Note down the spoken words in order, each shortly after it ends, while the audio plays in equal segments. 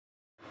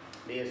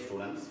Dear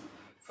students,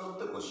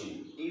 fifth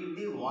question. If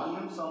the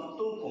volumes of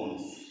two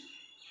cones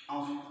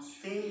of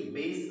same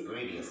base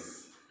radius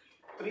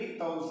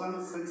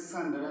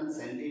 3600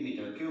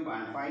 centimeter cube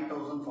and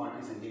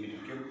 5040 centimeter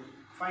cube,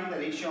 find the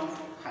ratio of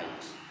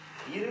height.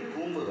 இரு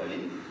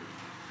கூம்புகளின்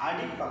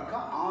அடிப்பக்க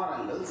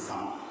ஆரங்கள்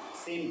சமம்.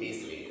 Same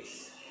base radius.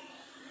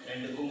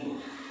 இரண்டு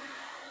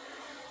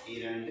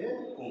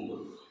கூம்பு.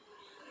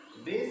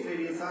 Base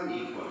radius are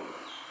equal.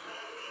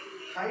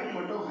 Height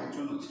மட்டும்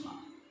h1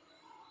 வச்சுக்கலாம்.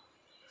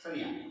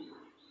 சரியா?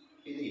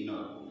 இது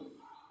இன்னொரு கூம்பு.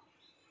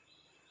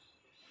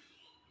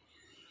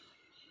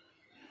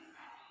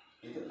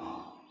 இது r.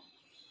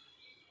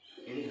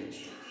 இது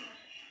h2.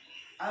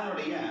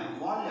 அதனுடைய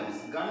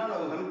volumes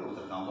கனஅளவுகள்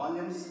கொடுத்திருக்கான்.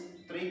 Volumes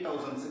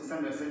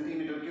 3600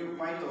 centimeter cube,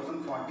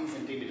 5040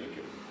 centimeter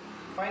cube.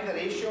 Find the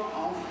ratio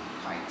of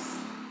heights.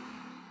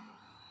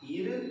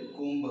 இரு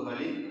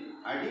கூம்புகளின்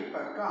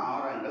அடிப்பக்க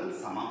ஆரங்கள்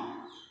சமம்.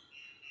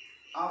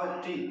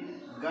 அவற்றின்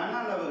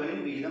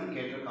கனஅளவுகளின் விகிதம்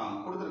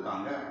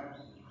கொடுத்திருக்காங்க.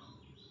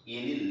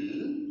 எனில்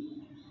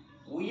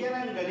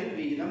உயரங்களின்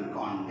விகிதம்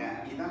காண்க.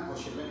 இதுதான்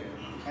क्वेश्चनல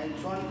கேட்டிருக்காங்க.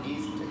 h1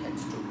 is to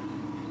h2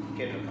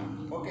 கேட்டிருக்காங்க.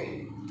 ஓகே.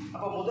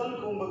 அப்ப முதல்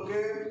கூம்புக்கு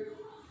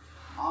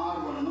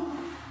r1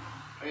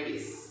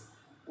 ரேடியஸ்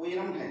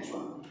உயரம்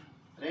h1.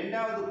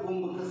 இரண்டாவது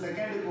கூம்புக்கு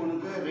செகண்ட்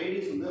கோனுக்கு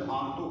ரேடியஸ் வந்து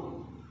r2.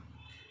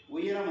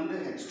 உயரம் வந்து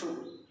h2.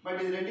 பட்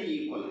இது ரெண்டு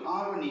equal.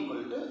 r1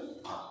 equal to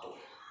r2.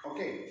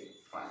 Okay.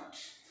 Right.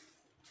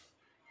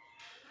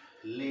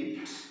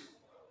 Let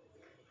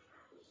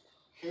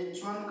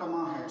h1,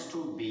 h2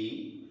 be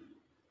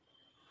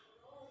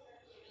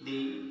the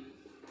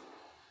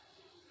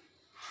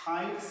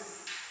heights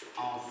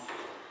of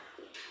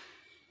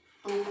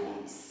two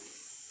cones.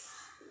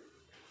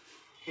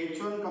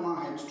 h1,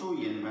 h2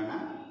 என்பன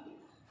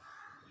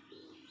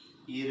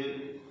இரு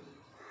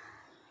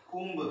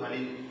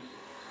கூம்புகளின்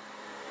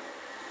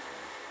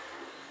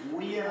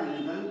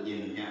உயரங்கள்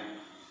என்க.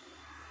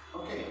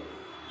 ஓகே.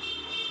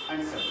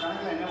 ஆன்சர்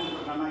கணக்கில் என்ன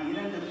கொடுத்துருக்காங்கன்னா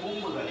இரண்டு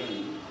கூம்புகளின்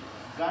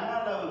கன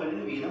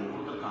அளவுகளின் வீதம்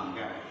கொடுத்துருக்காங்க.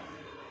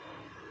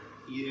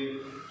 இரு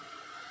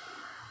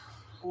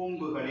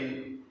கூம்புகளின்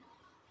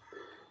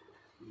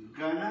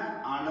கன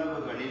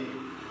அளவுகளின்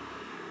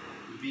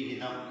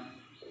விகிதம்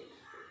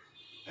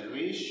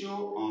ratio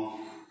of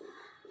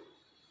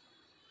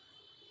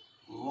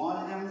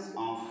volumes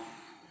of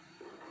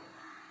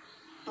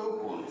two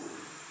cones.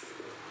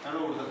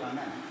 எவ்வளோ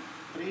கொடுத்துருக்காங்க?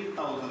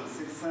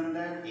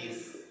 3600 is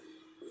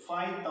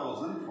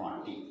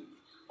 5040.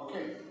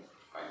 ஓகே.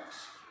 ரைட்.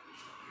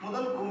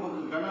 முதல்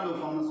கூம்புக்கு கன அளவு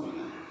ஃபார்முலா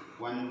சொல்லுங்க.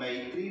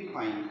 1/3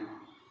 pi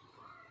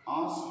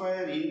r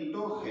square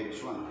into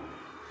h1.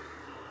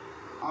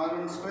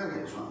 r1 square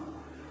h1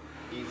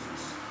 is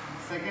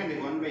second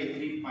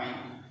 1/3 pi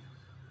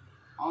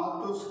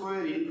r2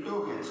 square into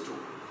h2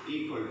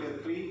 equal to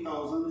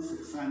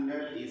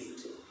 3600 is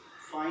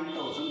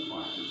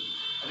 5040.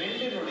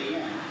 ரெண்டினுடைய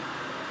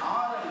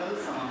ஆரங்கள்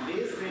சமம்.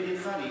 Base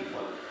radius R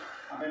equal.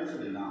 அப்போ என்ன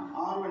சொல்லிடலாம்?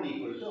 r1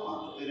 equal to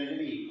r2. இது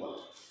ரெண்டுமே ஈக்குவல்.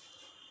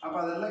 அப்போ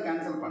அதெல்லாம்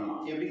கேன்சல்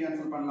பண்ணலாம். எப்படி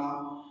கேன்சல் பண்ணலாம்?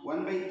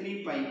 1/3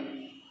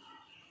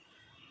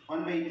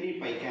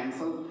 pi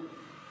cancel.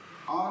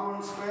 r1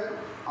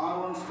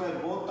 square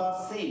both are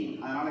same.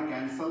 அதனால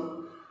cancel.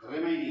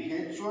 remaining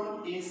h1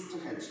 is to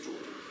h2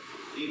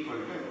 equal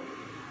to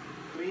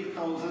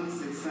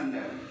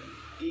 3600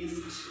 is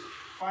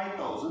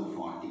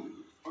 5040.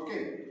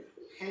 okay.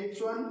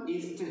 h1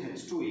 is to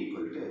h2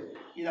 equal to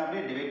இதை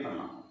அப்படியே டிவைட்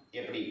பண்ணலாம்.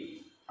 எப்படி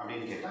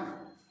அப்படின்னு கேட்டா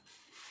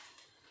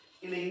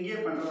இல்லை இங்கே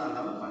பண்ணுறதா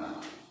இருந்தாலும்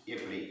பண்ணலாம்.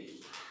 எப்படி?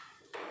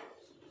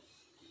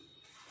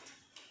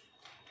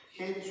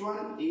 h1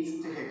 is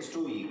to h2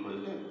 equal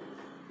to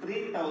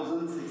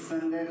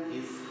 3600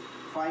 is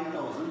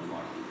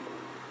 5040.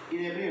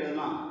 இது எப்படி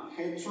எழுதலாம்?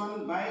 h1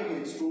 by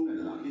h2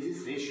 எழுதலாம். this is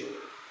ratio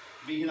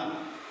விகிதம்.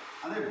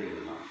 அதை எப்படி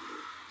எழுதலாம்?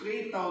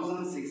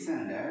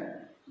 3600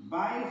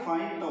 by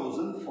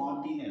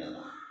 5040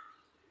 எழுதலாம்.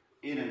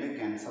 இது ரெண்டு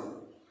கேன்சல்.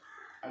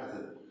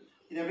 அடுத்தது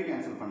இதை எப்படி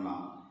கேன்சல்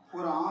பண்ணலாம்?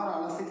 ஒரு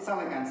 6ஆல்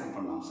 6ஆல் கேன்சல்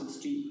பண்ணலாம்.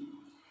 60.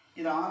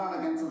 இது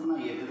 6ஆல் கேன்சல்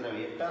பண்ணால் 8 தடவை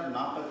 8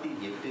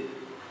 48.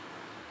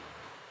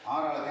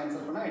 6ஆல்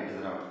கேன்சல் பண்ணால் 8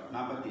 தடவை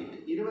 48.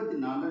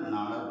 24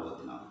 4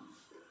 24.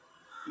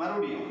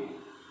 மறுபடியும்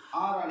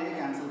 6ஆலே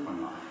கேன்சல்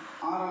பண்ணலாம்.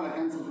 6ஆல்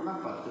கேன்சல்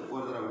பண்ணால் 10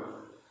 ஒரு தடவை.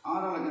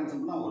 6ஆல்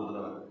கேன்சல் பண்ணால் ஒரு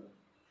தடவை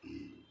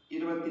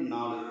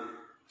 24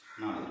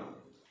 4 தடவை.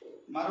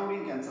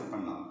 மறுபடியும் கேன்சல்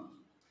பண்ணலாம்.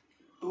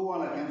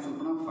 2ஆல் கேன்சல்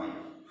பண்ணால்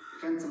 5.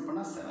 கேன்சல்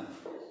பண்ணால் 7.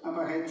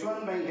 அப்போ h1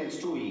 by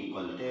h2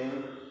 equal to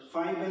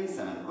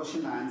 5/7.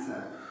 Question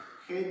answer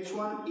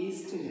h1 is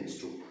to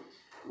h2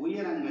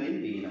 உயரங்களின்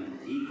விகிதம்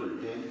equal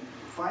to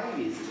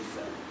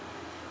 5:7.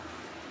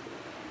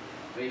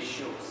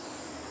 ratios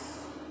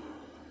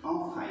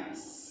of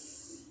heights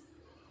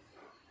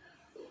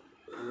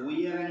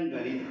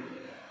உயரங்களின்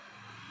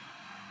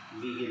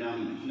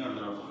விகிதம். இன்னொரு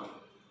தடவை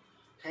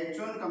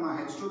h1,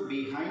 h2 be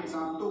heights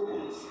of two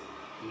cones.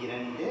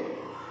 இரண்டு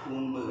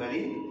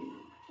கூம்புகளின்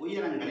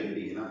உயரங்களின்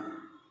விகிதம்.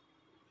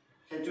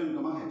 h1,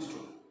 h2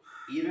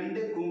 இரண்டு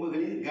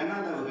கூம்புகளின் கன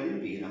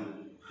அளவுகளின் விகிதம்.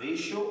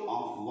 ratio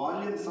of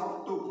volumes of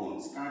two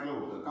cones கணக்கில்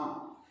கொடுத்துருக்கான்.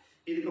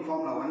 இதுக்கு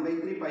formula 1 by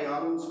 3 pi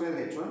r1 square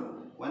h1,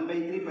 1 by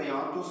 3 pi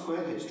r2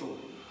 square h2.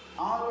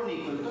 r1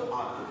 equal to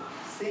r2.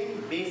 Same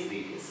base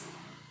radius.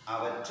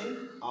 அவற்றின்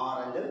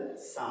ஆரங்கள்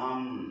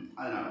சமம்.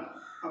 அதனால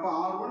அப்போ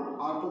r1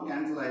 r2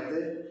 கேன்சல் ஆயிடுது.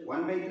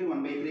 1 by 3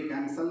 1 by 3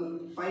 cancel,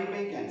 5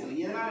 by cancel.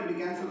 எதனால் இப்படி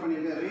கேன்சல்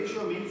பண்ணியிருக்க?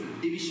 Ratio means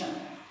division.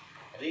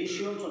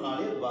 ரேஷியோன்னு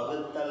சொன்னாலே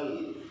வகுத்தல்.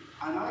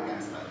 அதனால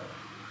கேன்சல் ஆகுது.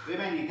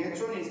 Remaining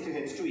h1 is to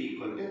h2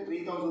 equal to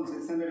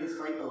 3600 is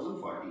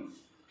 5040.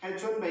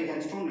 h1 by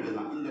h2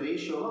 எழுதலாம். இந்த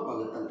ரேஷியோவை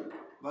வகுத்தல்.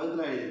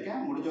 வகுத்தல்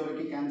எழுதியிருக்கேன். முடிஞ்ச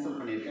வரைக்கும் கேன்சல்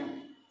பண்ணியிருக்கேன்.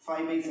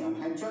 5 by 7.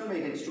 h1 by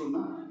h2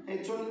 னா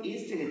h1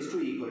 is to h2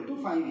 equal to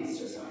 5 is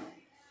to 7.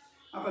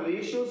 அப்போ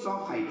ரேஷியோஸ்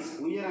ஆஃப் ஹைட்ஸ்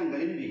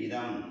உயரங்களின்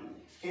விகிதம்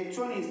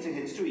h1 is to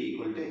h2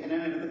 equal to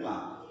என்னென்ன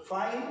எடுத்துக்கலாம்?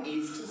 5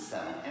 is to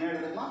 7. என்ன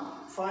எடுத்துக்கலாம்?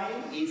 5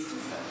 is to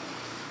 7.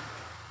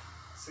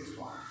 6th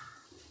one.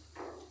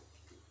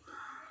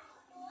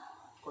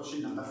 Question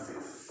number 6.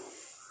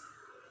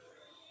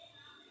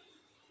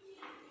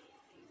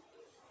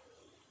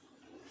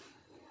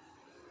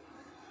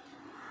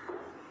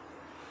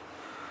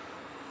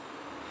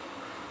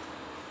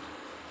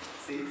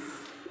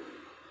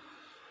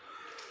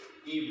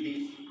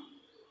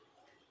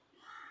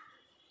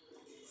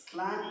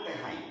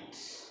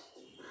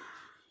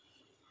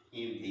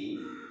 If the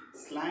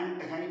slant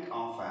height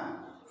of a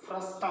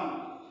frustum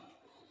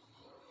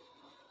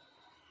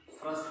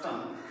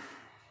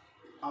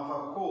of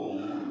a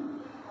cone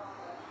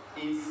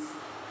is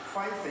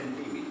 5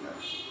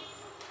 centimeters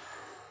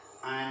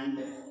and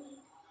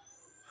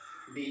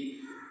the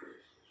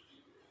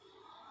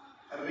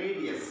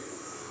radius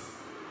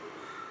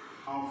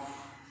of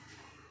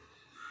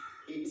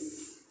its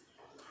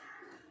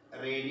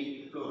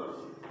plural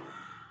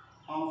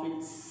of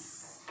its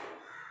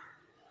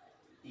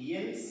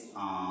ends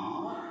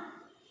are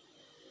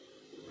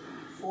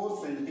 4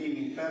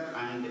 centimeter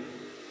and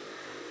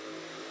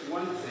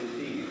 1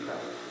 centimeter.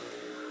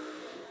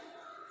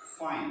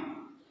 Find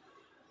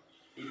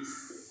its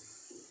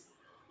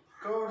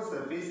curved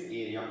surface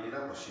area. Is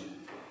the question.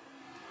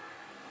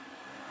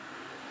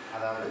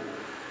 அதாவது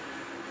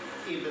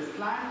if the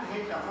slant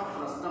height of a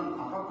frustum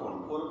of a cone,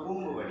 ஒரு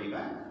கூம்பு வடிவ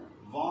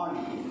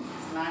வாளியின்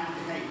slant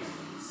height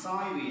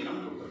சாய்வு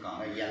உயரம்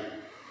கொடுத்திருக்காங்க L.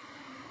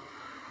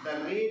 The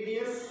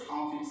radius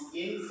of its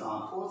ends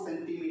are 4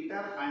 cm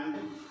and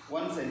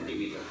 1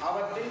 cm.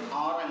 அவற்றின்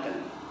ஆரங்கள்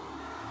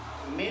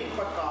மேல்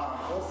பக்க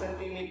ஆரம் 4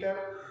 cm,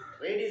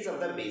 radius of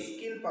the base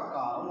கீழ் பக்க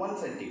ஆரம் 1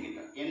 cm.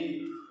 எனில்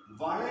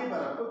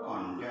வளைபரப்பு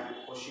காண்க.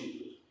 Question.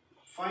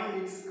 Find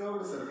its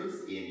curved surface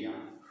area.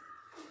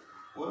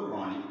 ஒரு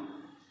வாளி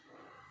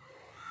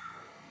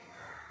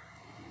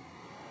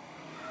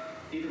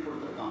இது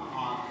கொடுத்திருக்கான்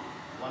R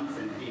 1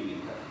 cm.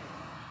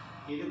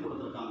 இது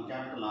கொடுத்திருக்கான்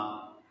கேபிட்டல் R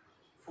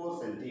 4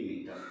 cm.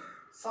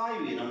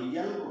 சாய்வு உயரம்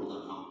L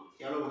கொடுத்திருக்கான்.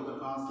 எவ்வளவு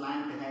கொடுத்திருக்கான்?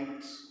 Slant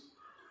height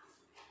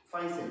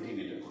 5 cm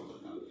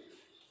கொடுத்திருக்கான்.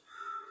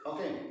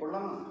 ஓகே,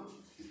 போடலாமா?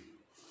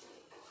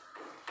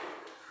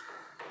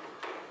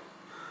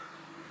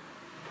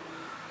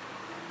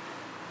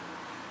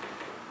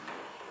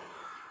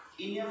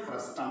 In a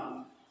frustum,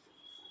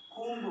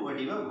 கூம்பு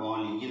வடிவ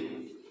வாளியில்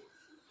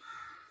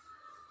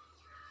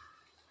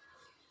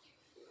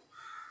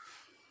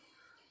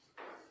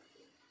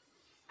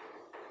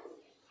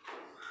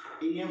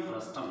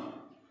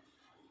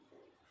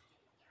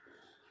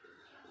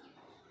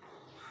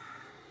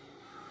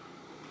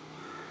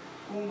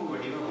கூம்பு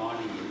வடிவ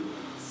வாளியில்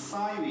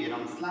சாய்வு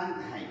உயரம்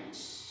slant height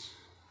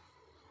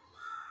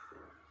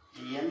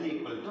L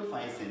equal to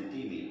 5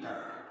 cm.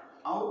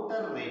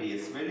 Outer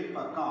radius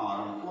வெளிப்பக்க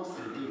ஆரம் 4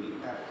 cm.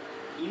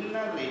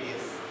 Inner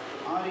radius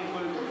R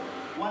equal to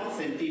 1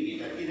 cm.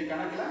 இது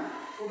கணக்கில்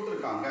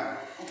கொடுத்துருக்காங்க.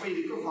 அப்போ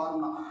இதுக்கு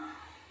formula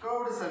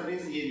curved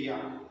surface area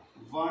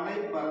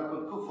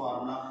வளைபரப்புக்கு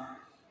formula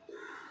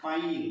pi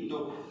into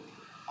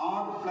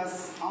R plus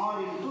R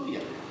into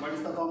L. What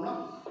is the formula?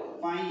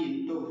 Pi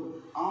into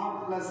R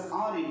plus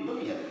R into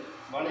L.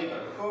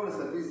 வளைபரப்பு curved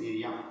surface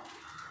area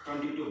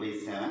 22 by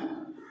 7.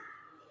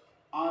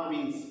 R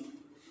means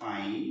 5,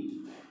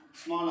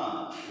 small r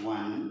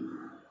 1,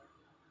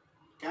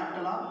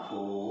 capital R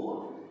 4,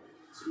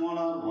 small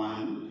r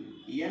 1,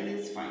 L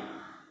is 5.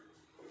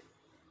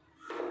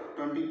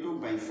 22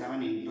 by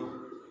 7 into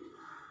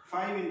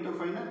 5 into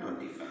 5 is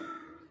 25.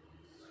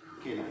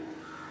 Okay,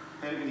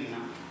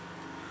 now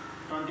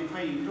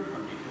 25 into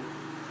 22,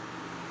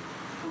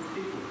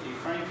 50,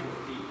 55,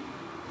 50.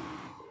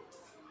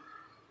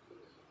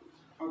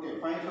 Okay,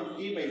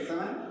 550 by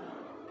 7.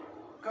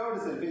 Curved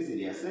surface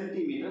area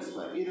centimeter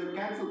square. இது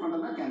cancel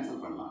பண்ணுறதா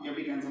cancel பண்ணலாம்.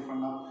 எப்படி cancel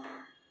பண்ணலாம்?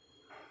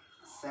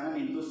 7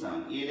 into 7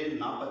 7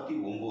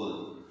 49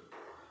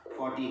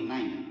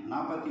 49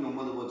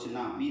 49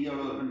 போச்சுன்னா மீதி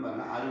எவ்வளோ இருக்குன்னு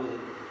பாருங்க 60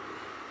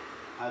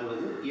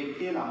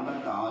 8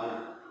 56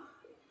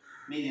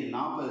 மீதி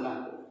 40ல்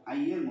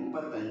IL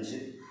 35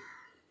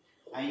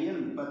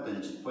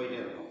 போயிட்டே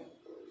இருக்கும்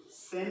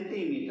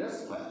சென்டிமீட்டர்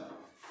ஸ்கொயர்.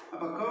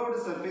 அப்போ curved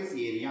surface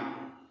area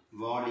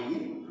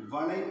வாளியின்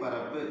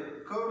வளைபரப்பு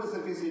curved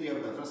surface area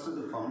of the first of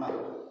the formula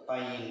pi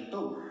into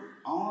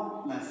R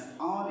plus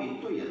R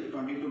into L.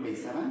 22 by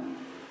 7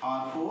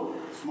 R4,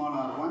 small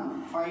r1,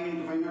 5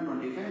 into 5 is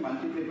 25,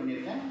 multiply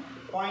பண்ணிருக்கேன்,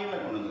 பாயிண்ட்ல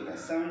கொண்டு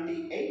வந்திருக்கேன்,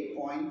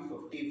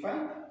 78.55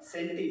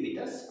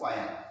 centimeter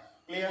square.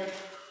 Clear?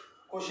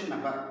 Question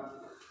number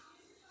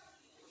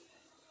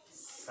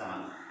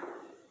 7.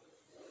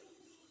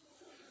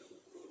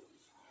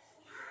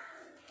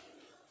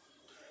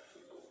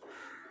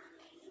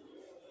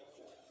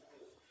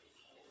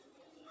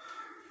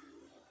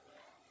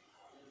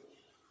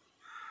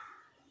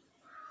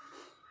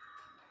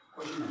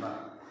 Question number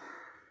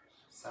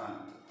 7.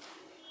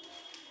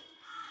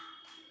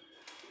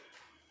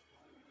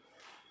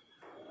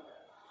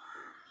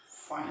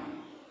 Find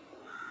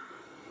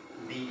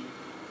the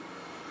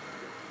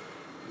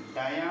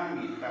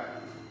diameter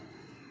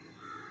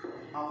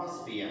of a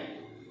sphere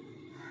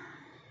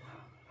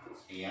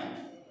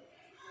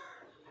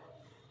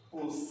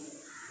whose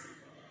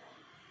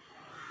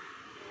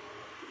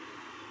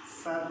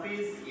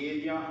surface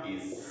area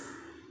is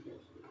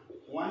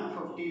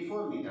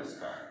 154 meter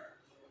square.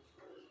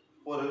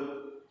 ஒரு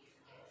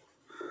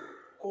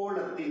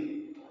கோளத்தின்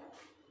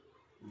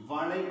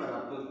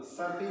வளைபரப்பு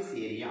surface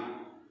area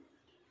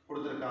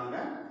கொடுத்திருக்காங்க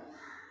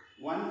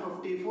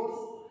 154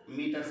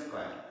 metre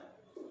square.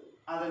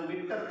 அதன்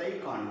விட்டத்தை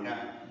காண்க.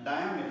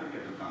 டயாமீட்டர்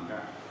கேட்டிருக்காங்க.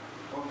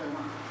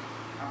 ஓகேவா?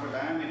 அப்போ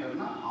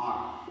டயாமீட்டர்னா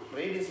ஆர்,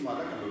 ரேடியஸ்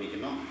மாதிரி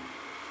கண்டுபிடிக்கணும்.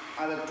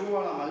 அதை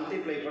 2ஆல்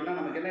மல்டிப்ளை பண்ணால்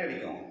நமக்கு என்ன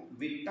கிடைக்கும்?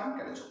 விட்டம்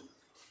கிடைக்கும்.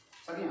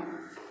 சரியா?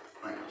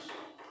 ரைட்.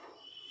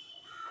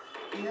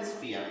 இன் a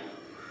sphere,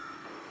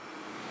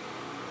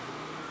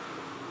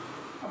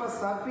 அப்போ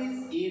சர்ஃபேஸ்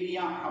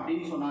ஏரியா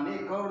அப்படின்னு சொன்னாலே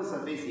கர்வ்டு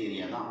சர்ஃபேஸ்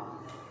ஏரியா தான்.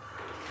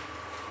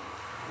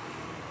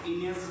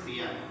 இன் a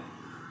sphere,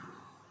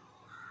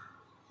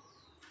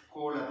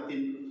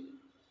 கோளத்தின்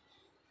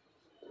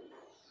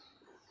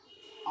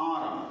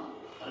ஆரம்,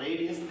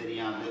 ரேடியஸ்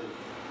தெரியாது,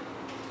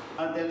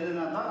 அது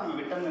தெரிஞ்சதுனா தான் நம்ம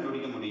விட்டம்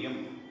கண்டுபிடிக்க முடியும்.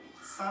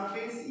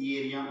 சர்ஃபேஸ்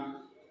ஏரியா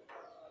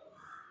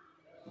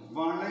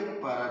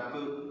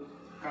வளைபரப்பு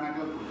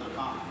கணக்கில்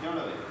கொடுத்துருக்கான்.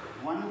 எவ்வளவு?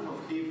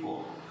 154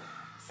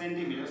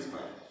 சென்டிமீட்டர்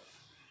ஸ்கொயர்.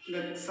 இந்த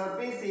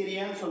சர்ஃபேஸ்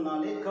ஏரியான்னு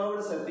சொன்னாலே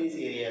கர்வ்டு சர்ஃபேஸ்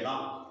ஏரியா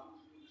தான்.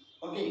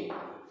 ஓகே,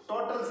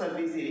 டோட்டல்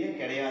சர்ஃபேஸ் ஏரியா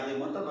கிடையாது,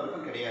 மொத்த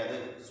பரப்பும் கிடையாது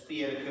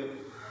ஸ்பியருக்கு.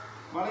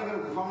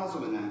 வளைபரப்பு ஃபார்முலா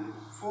சொல்லுங்கள்.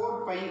 4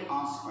 pi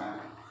r square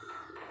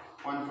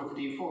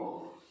 154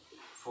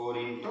 4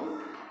 into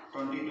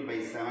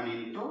 22/7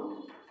 into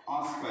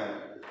r square.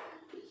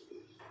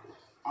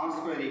 r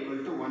square equal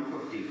to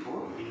 154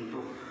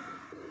 into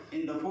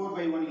இந்த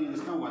 4/1 இங்கே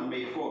இருந்துச்சுன்னா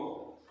 1/4,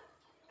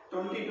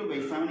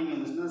 22/7 இங்கே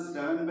இருந்துச்சுன்னா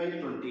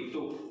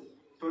 7/22,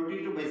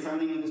 22/7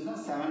 இங்கே இருந்துச்சுன்னா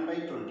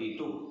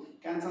 7/22.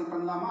 கேன்சல்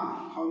பண்ணலாமா?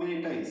 how many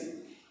times?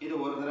 இது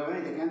ஒரு தடவை,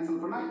 இதை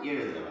கேன்சல் பண்ணால்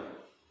 7 தடவை.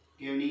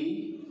 எவனி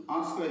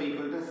r square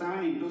equal to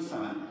 7 into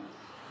 7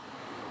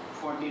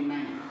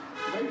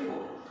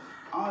 49/4.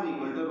 r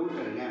equal to root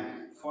எடுங்க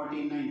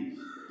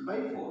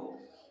 49/4.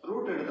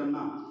 root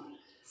எடுத்தோம்னா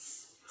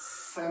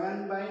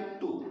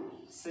 7/2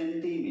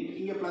 சென்டிமீட்டர்.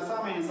 இங்கே ப்ளஸ்ஸா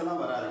மைனஸ்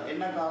எல்லாம் வராது.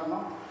 என்ன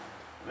காரணம்?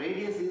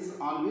 Radius is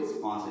always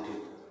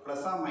positive.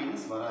 ப்ளஸ்ஸா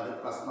minus வராது,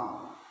 ப்ளஸ் தான்.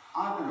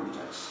 ஆர்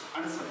கண்டுபிடிச்சாச்சு.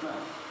 அடுத்த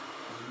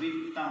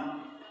விட்டம்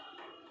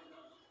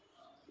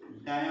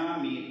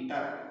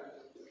டயாமீட்டர்.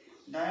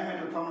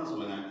 டயாமீட்டர் ஃபார்முலா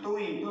சொல்லுங்கள். 2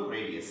 into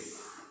radius.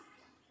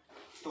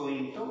 2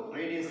 into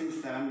radius is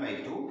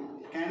 7/2.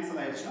 Cancel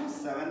ஆயிடுச்சுன்னா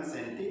 7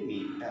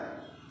 சென்டிமீட்டர்.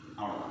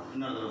 அவ்வளோதான்.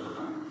 இன்னொரு தடவை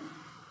சொல்கிறேன்.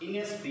 இன்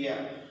a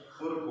sphere,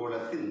 ஒரு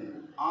கோளத்தில்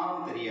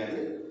ஆரம் தெரியாது,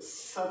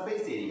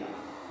 சர்ஃபேஸ் ஏரியா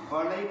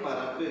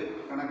வளைபரப்பு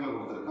கணக்கில்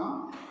கொடுத்துருக்கான்.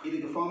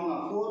 இதுக்கு formula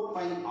 4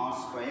 pi r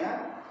square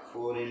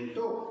 4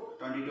 into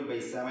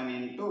 22/7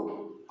 into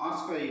r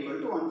square equal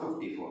to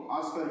 154.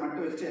 r square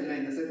மட்டும் வச்சு எல்லாம்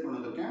இந்த சைட் கொண்டு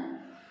வந்திருக்கேன்.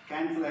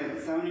 கேன்சல்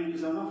ஆகிடுது. 7 into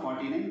 7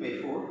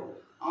 49/4.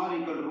 r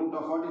equal to root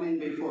of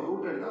 49/4.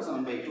 Root எடுத்தால்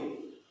 7/2.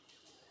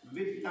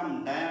 விட்டம்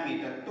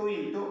டயாமீட்டர் 2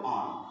 into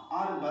r.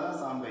 r பதிலாக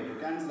 7/2.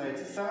 கேன்சல்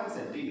ஆகிடுச்சு. 7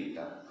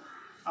 சென்டிமீட்டர்.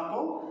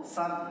 அப்போது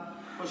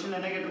கொஸ்டின்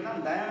என்ன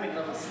கேட்டிருக்கான்?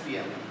 Diameter of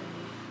sphere.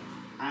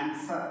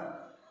 Answer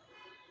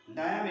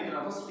diameter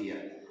of a sphere.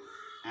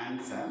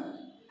 Answer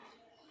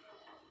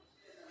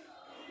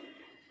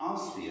of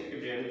sphere.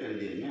 இப்படி எடுத்து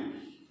எழுதிருங்க.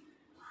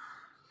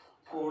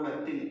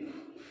 கோளத்தின்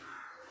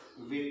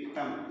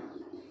விட்டம்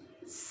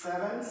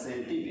 7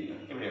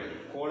 சென்டிமீட்டர். இப்படி எழுது.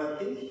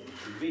 கோளத்தின்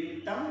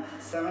விட்டம்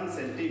 7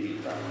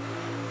 சென்டிமீட்டர்.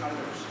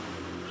 அடுத்த question.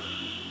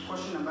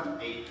 Question number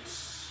 8.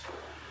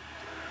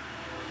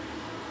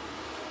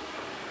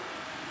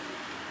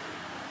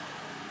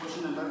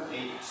 Question number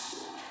 8.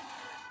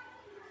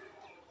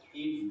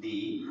 If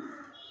the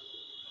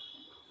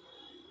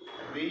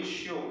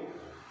ratio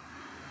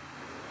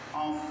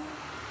of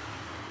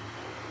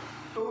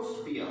two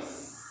spheres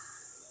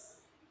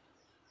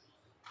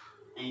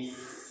is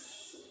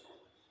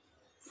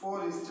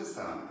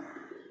 4:7,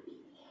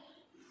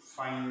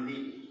 find the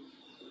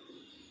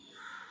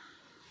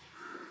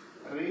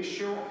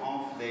ratio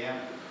of their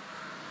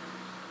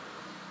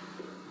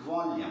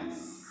volumes.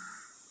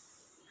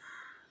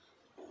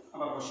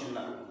 அப்போ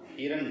கொஸ்டின்ல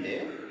இரண்டு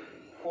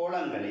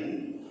கோளங்களின்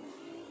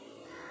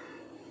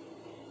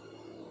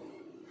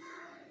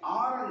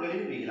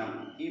ஆரங்களின் விகிதம்.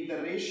 If the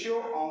ratio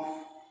of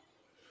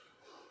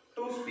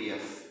two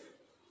spheres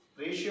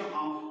ratio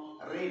of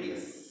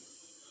radius.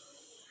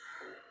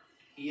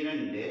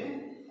 இரண்டு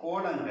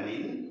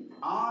கோளங்களின்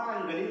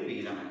ஆரங்களின்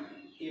விகிதம்.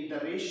 If the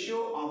ratio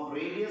of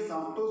radius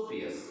of two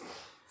spheres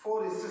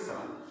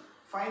 4:7.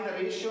 Find the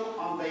ratio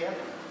of their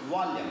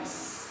volumes.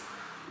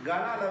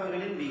 கன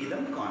அளவுகளின்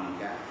விகிதம்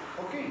காண்க.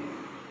 Okay,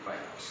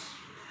 right.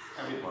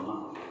 அப்படி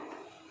போலாம்.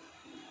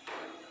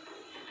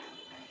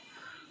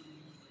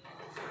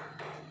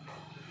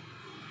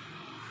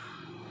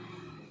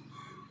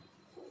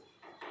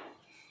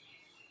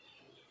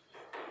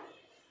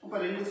 அப்ப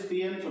ரெண்டு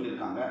ஸ்பியர்னு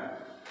சொல்லியிருக்காங்க,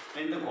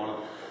 ரெண்டு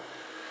கோளம்.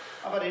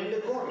 அப்ப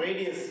ரெண்டுக்கும்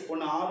ரேடியஸ்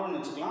ஒன்று R1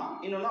 வச்சுக்கலாம்,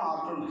 இன்னொன்று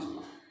R2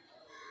 வச்சுக்கலாம்.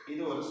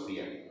 இது ஒரு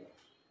ஸ்பியர்,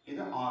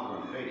 இது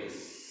R1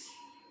 ரேடியஸ்.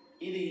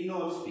 இது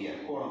இன்னொரு ஸ்பியர்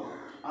கோளம்,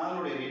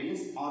 அதனுடைய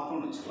ரேடியஸ் R2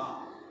 வச்சுக்கலாம்.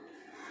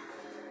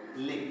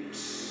 Let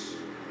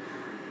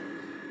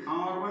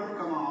R1,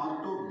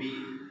 R2 be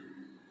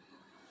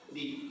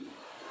the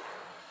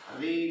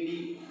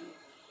radii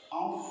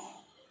of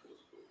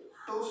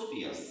two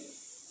spheres.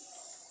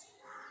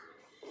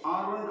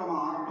 R1,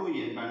 R2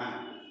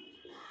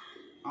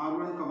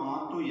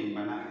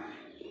 என்பன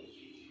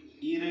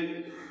இரு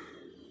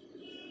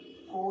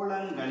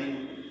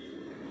கோளங்களின்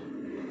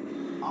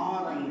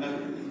ஆரங்கள்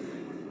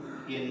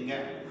என்க.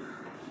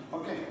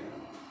 ஓகே,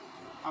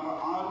 அப்ப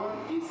R1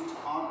 is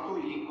R2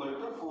 equal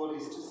to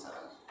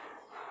 4:7.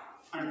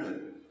 அடுத்து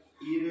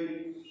இரு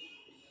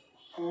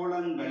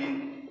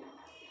கோளங்களின்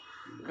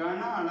கன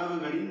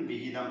அளவுகளின்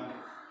விகிதம்.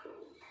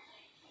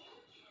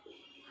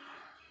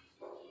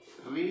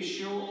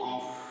 Ratio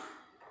of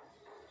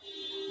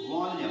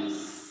volumes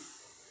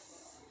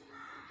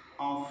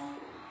of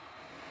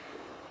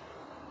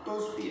two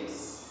spheres.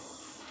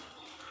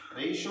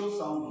 Ratios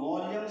of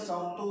volumes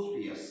of two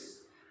spheres.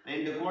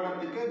 ரெண்டு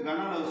கோளத்துக்கு கன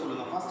அளவு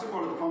சொல்லுங்க. ஃபர்ஸ்ட்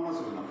கோளத்துக்கு ஃபார்முலா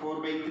சொல்லுங்க.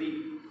 4/3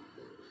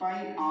 pi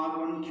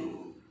R1 cube.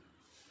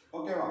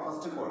 ஓகேவா?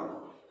 ஃபர்ஸ்ட் கோளம்.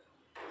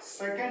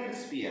 Second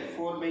sphere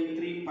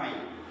 4/3 pi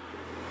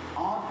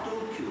R2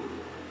 cube.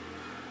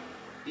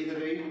 இது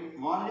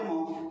volume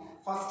of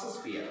first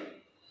sphere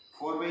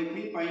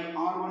 4/3 pi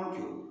R1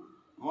 cube.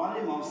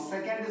 Volume of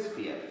second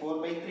sphere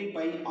 4/3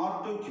 pi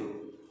R2 cube.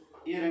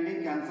 இது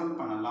ரெண்டையும் கேன்சல்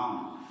பண்ணலாம்.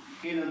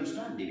 கீழே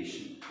வந்துச்சுன்னா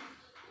division.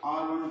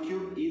 R1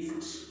 cube is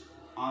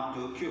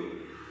R2 cube.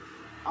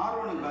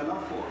 R1 பதிலா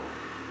 4,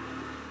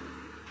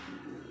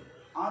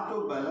 R2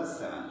 பதிலா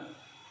 7.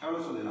 எவ்வளோ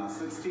சொல்லிடலாம்?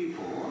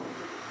 64.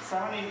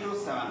 7 into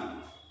 7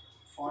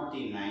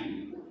 49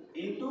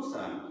 into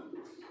 7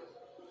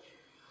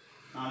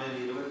 4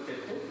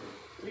 28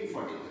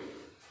 343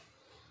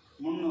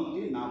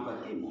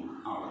 343.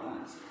 அவ்வளோதான்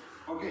ஆன்சர்.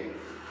 ஓகே,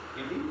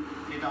 எப்படி?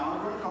 Let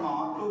R1,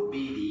 R2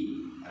 be the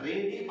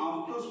radii of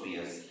two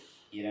spheres.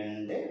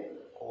 இரண்டு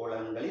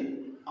கோளங்களின்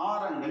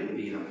ஆரங்களின்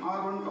விகிதம்.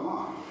 R1,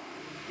 R2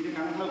 இது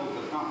கணக்கில்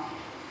கொடுத்துருக்கான்.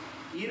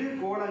 இரு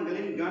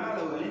கோளங்களின் கன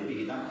அளவுகளின்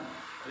விகிதம்.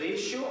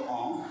 Ratio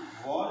of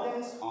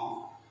volumes of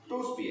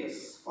two spheres.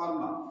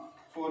 Formula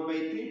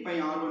 4/3 pi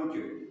R1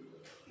 cube.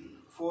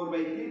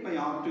 4/3 pi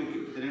R2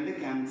 cube. இது ரெண்டு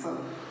cancel.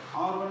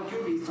 R1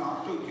 cube is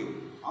R2 cube.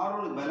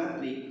 R1 balance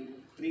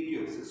 3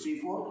 cube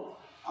 64.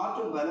 R2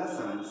 balance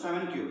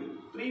 7 cube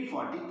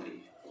 343.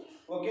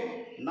 Okay,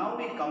 now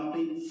we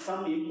complete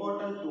some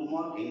important 2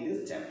 mark in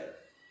this chapter.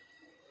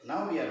 Now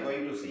we are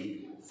going to see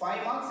 5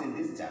 marks in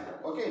this chapter.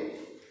 Okay,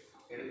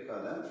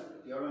 எடுக்காத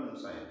எவ்வளோ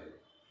நிமிஷம் ஆயிருக்கு?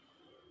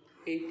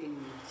 18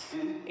 minutes.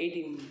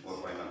 18 minutes. ஒரு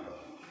 5 mark.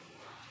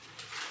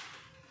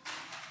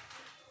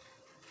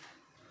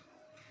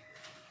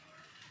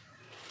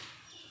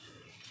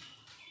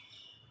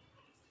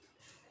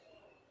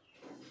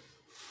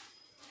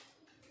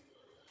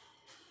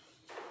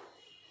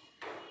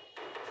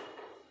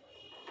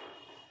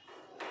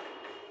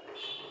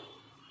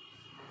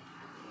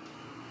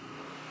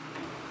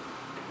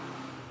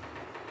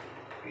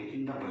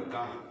 இந்த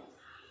இருக்கா?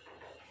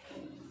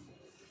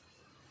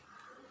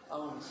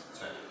 ஆமாம்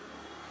சரி.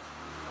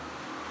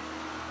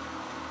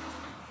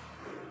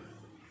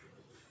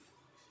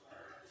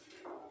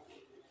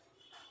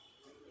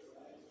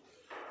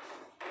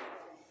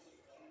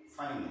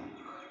 Fine.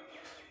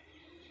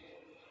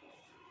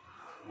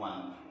 1.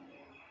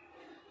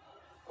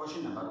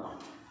 Question number 1.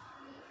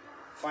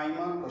 5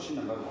 mark question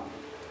number 1.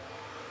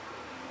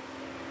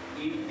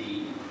 If the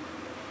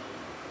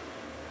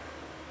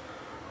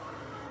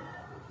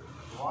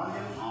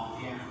volume of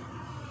a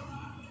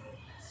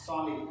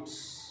solid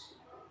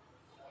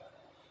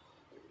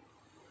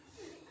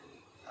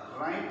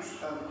right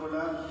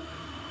circular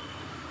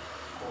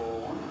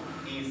cone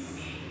is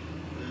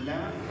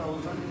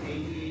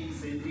 11,088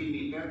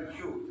 centimeter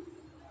cube.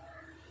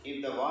 If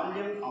the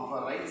volume of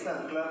a right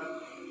circular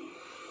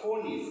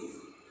cone is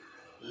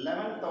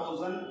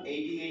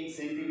 11,088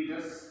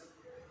 centimeters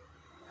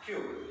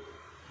cube,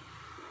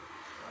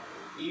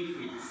 if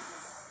its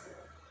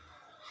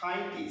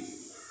height is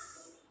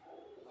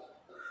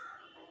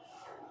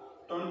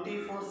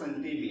 24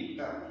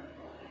 centimeter,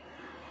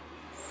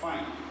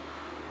 find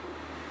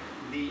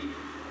the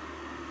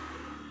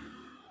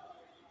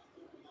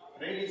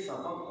radius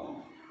of a cone.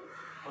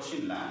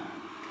 Question la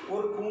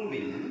ஒரு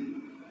கூம்பின்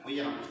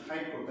உயரம்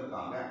height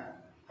கொடுத்திருக்காங்க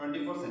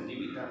 24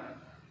 centimeter.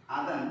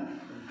 அதன்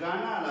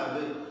கன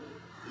அளவு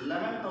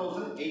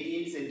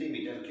 11,088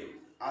 centimetre cube.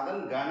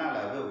 அதன் கன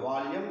அளவு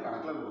வால்யூம்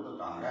கணக்கில்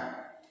கொடுத்துருக்காங்க.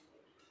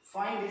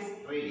 Find is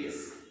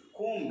radius.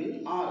 கூம்பின்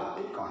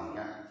ஆரத்தை காண்க.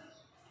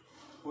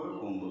 ஒரு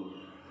கூம்பு,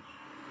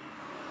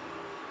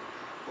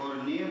 ஒரு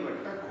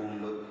நீர்வட்ட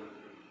கூம்பு.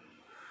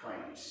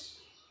 ரைட்.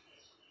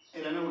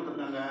 இதில் என்ன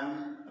கொடுத்துருக்காங்க?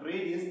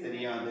 ரேடியஸ்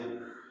தெரியாது,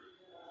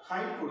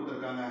 ஹைட்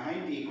கொடுத்துருக்காங்க.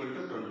 Height equal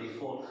to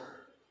 24.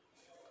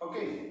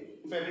 ஓகே,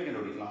 இப்போ எப்படி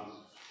கண்டுபிடிக்கலாம்?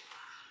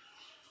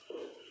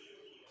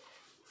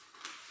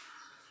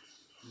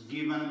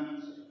 given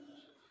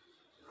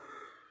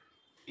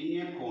in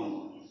a cone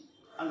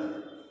அல்லது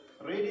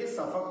radius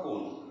of a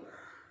cone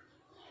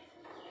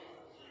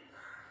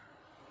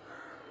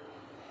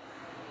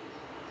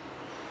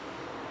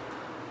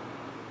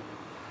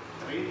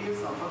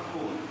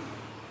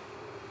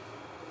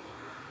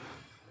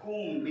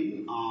கூம்பின்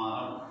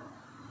ஆரம்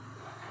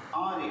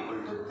r equal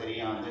to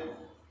தெரியாது,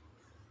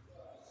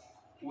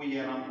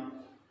 உயரம்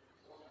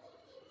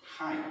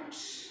height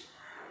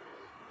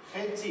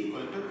h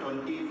equal to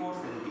 24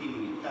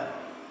 centimeter.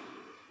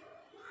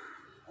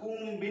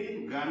 கூம்பின்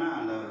கன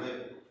அளவு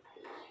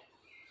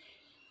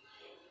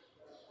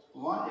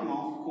வால்யூம்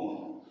ஆஃப் கோன்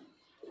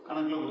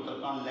கணக்கில்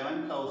கொடுத்துருக்கான்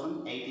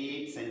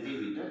 11,088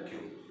 சென்டிமீட்டர்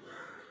கியூப்.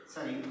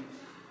 சரி,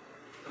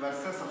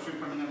 வெர்சஸ்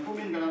சப்ஸ்டியூட் பண்ணுங்க.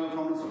 கூம்பின் கன அளவு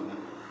ஃபார்முலா சொல்லுங்க.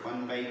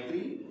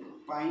 1/3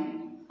 pi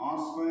r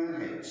square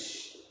h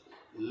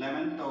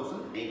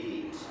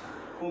 11,088.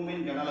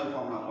 கூம்பின் கன அளவு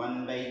formula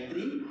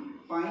 1/3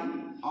 pi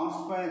r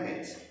square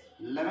h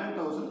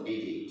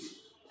 11,088.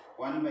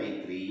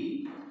 1/3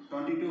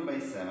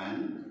 22/7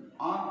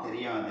 r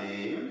தெரியாது,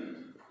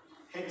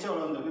 h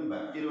எவ்வளோ வந்திருக்கு?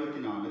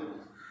 24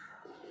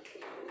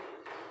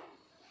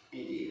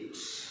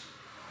 88.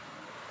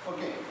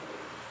 ஓகே,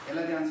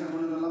 எல்லாத்தையும் ஆன்சர்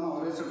பண்ணதெல்லாமா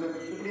ஒரே ஸ்டெப்ல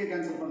இப்படியே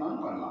கேன்சல்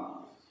பண்ணாலும் பண்ணலாம்.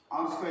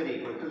 r square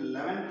equal to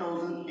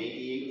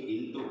 11,088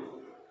 into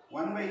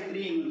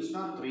 1/3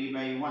 இங்கிலீஷ்னா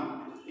 3/1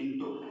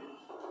 into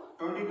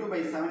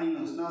 22/7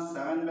 இங்கிலீஷ்னா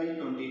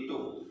 7/22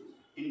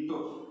 into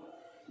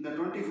இந்த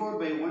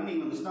 24/1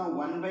 இங்கிலீஷ்னா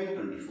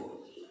 1/24.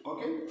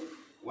 Okay,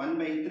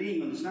 1/3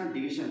 இங்கிலீஷ்னா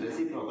division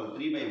reciprocal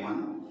 3/1.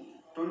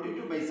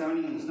 22/7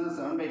 இங்கிலீஷ்னா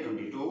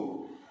 7/22.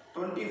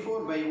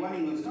 24/1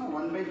 இங்கிலீஷ்னா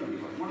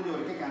 1/24. முடிஞ்ச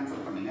வரைக்கும்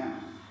கேன்சல் பண்ணுங்க.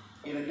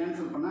 இதை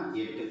கேன்சல் பண்ணால்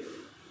 8,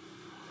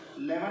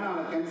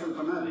 11 கேன்சல்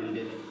பண்ணால்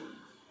 2,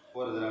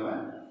 ஒரு தடவை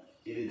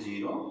இது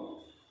 0,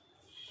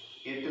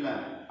 8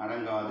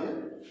 அடங்காது,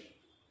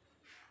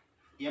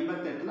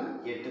 88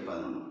 8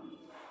 11.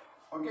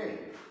 ஓகே,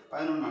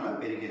 11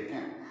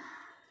 பெருக்கியிருக்கேன்.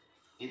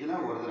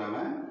 இதில் ஒரு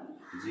தடவை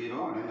 0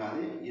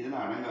 அடங்காது,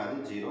 இதில் அடங்காது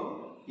 0,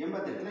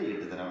 88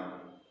 8 தடவை.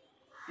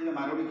 இதை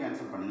மறுபடியும்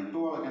கேன்சல் பண்ணுங்கள்.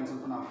 2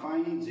 கேன்சல் பண்ணால்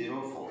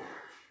 504.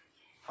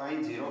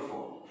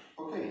 504.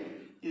 ஓகே,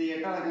 இது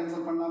 8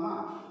 கேன்சல் பண்ணலாமா?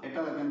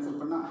 8 கேன்சல்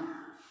பண்ணால்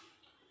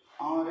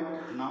 6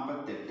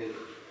 48.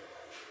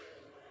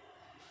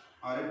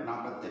 6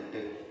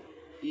 48.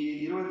 இது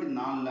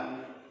 24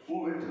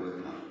 3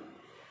 24.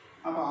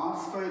 அப்போ r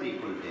square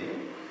equal to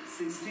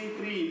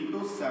 63 into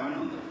 7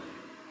 வந்து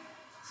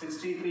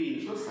 63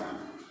 into 7.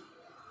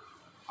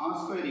 r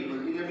square equal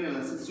to இது எப்படி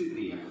இல்லை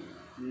 63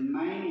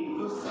 9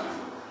 into 7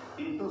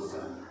 into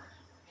 7.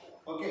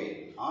 Okay,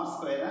 r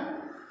square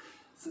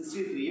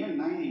 63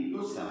 9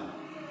 into 7.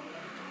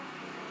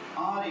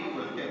 r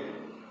equal to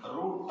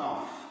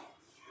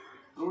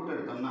root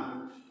எடுத்தோம்னா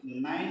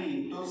 9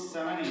 into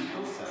 7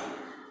 into 7.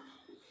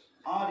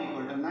 r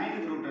equal to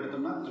 9 root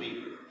எடுத்தோம்னா 3.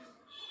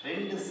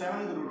 2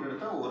 7 root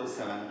எடுத்தால் ஒரு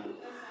 7.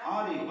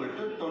 r equal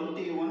to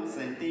 21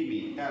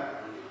 centimeter.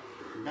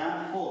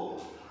 Therefore,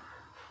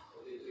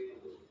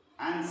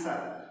 answer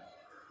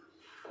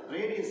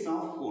radius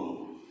of cone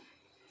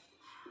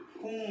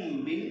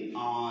கூம்பின்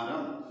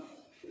ஆரம்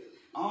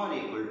r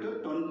equal to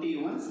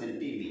 21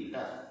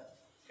 centimeter.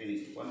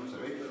 Finish. One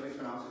நிமிஷம் wait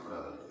பண்ண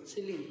அவசரப்படாது.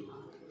 Chilling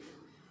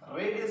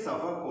radius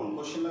of a cone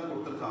क्वेश्चनல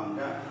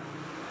கொடுத்திருக்காங்க.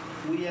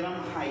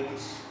 உயரம் height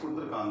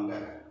கொடுத்திருக்காங்க.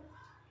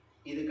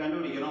 இது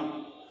கண்டுபிடிக்கணும்.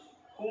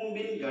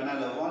 கூம்பின் கன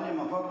அளவு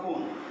volume of a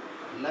cone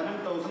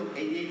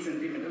 11,088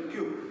 centimetre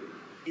cube.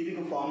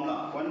 இதுக்கு formula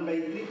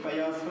 1/3 pi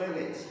r square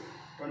h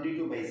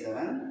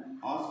 22/7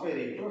 r square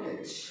into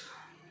h.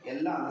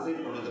 எல்லாம் அந்த சைடு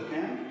கொண்டு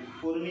வந்திருக்கேன்.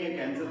 பொறுமையாக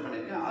கேன்சல்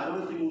பண்ணியிருக்கேன்.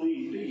 63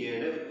 into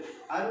 7.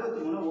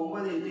 63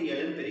 9 into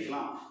 7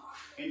 பிரிக்கலாம்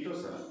into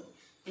 7.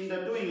 இந்த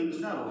 2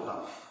 இங்கிலீஷ்னா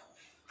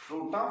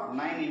root of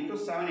 9 into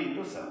 7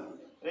 into 7.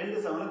 2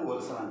 7க்கு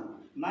ஒரு 7.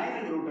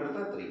 9 root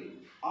எடுத்தால் 3.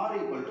 r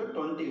equal to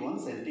 21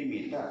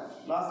 centimeter.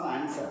 Last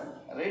answer.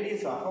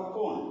 Radius of a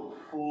cone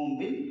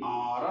கூம்பின்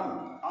ஆரம்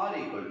r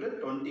equal to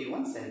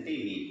 21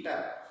 centimeter.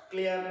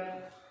 Clear?